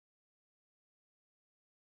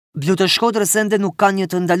Blu të Shkodrës ende nuk kanë një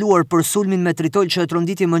të ndaluar për sulmin me tritol që e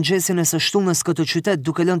tronditi mëngjesin e së shtunës këtë qytet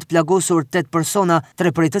duke lënë të plagosur 8 persona,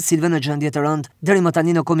 3 prej të cilëve në gjendje të rëndë. Deri më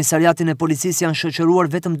tani në komisariatin e policisë janë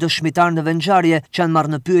shoqëruar vetëm dëshmitar në ngjarje që janë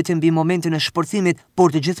marrë në pyetje mbi momentin e shpërthimit,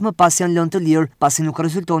 por të gjithë më pas janë lënë të lirë pasi nuk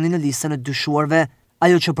rezultonin në listën e dyshuarve.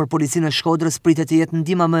 Ajo që për policinë e Shkodrës pritet të jetë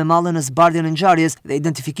ndihma më e madhe në zbardhjen e ngjarjes dhe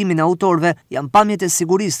identifikimin e autorëve janë pamjet e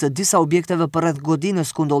sigurisë të disa objekteve përreth godinës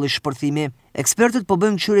ku ndolli shpërthimi. Ekspertët po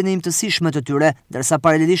bëjnë qyrjen e imtësishme të tyre, ndërsa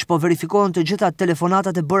paralelisht po verifikohen të gjitha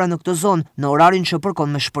telefonatat e bëra në këtë zonë në orarin që përkon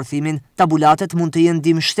me shpërthimin. Tabulatet mund të jenë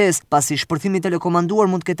ndihmë shtesë, pasi shpërthimi telekomanduar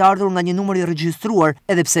mund të ketë ardhur nga një numër i regjistruar,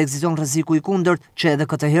 edhe pse ekziston rreziku i kundërt që edhe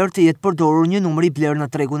këtë herë të jetë përdorur një numër i blerë në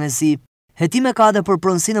tregun e zi. Hetime ka edhe për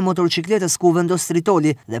pronësinë e motorcikletës ku vendos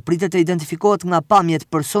tritoli dhe pritet të identifikohet nga pamjet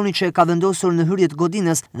personi që e ka vendosur në hyrje të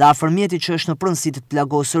godinës dhe afër mjetit që është në pronësi të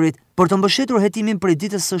plagosurit. Për të mbështetur hetimin prej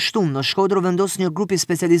ditës së shtunë, në Shkodër vendos një grup i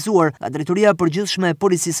specializuar nga Drejtoria e Përgjithshme e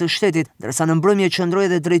Policisë së Shtetit, ndërsa në mbrëmje qëndroi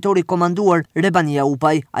edhe drejtori komanduar Rebania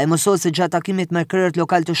Upaj. Ai mësohet se gjatë takimit me krerët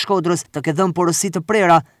lokal të Shkodrës të ketë dhënë porosi të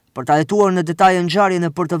prera për ta hetuar në detaje ngjarjen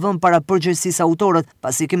e për të vënë para përgjegjësisë autorët,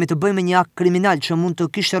 pasi kemi të bëjmë me një akt kriminal që mund të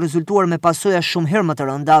kishte rezultuar me pasoja shumë herë më të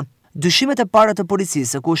rënda. Dyshimet e para të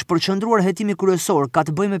policisë ku është përqendruar hetimi kryesor ka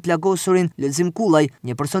të bëjë me plagosurin Lëzim Kullaj,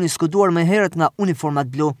 një person i skuduar më herët nga uniformat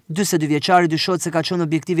blu. 42 vjeçari dyshohet se ka qenë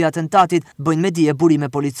objektivi i atentatit, bëjnë me dije burime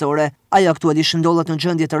policore. Ai aktualisht ndodhet në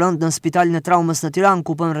gjendje të rëndë në Spitalin e Traumës në Tiranë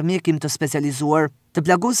ku bën rrëmjekim të specializuar. Të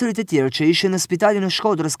plagosurit e tjerë që ishin në Spitalin e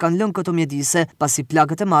Shkodrës kanë lënë këto mjedise pasi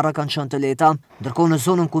plagët e marra kanë qenë të lehta. Ndërkohë në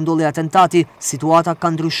zonën ku ndolli atentati, situata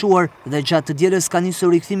ka ndryshuar dhe gjatë të dielës ka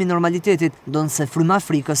nisur rikthimi i normalitetit, ndonse fryma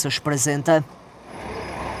frikës është prezente.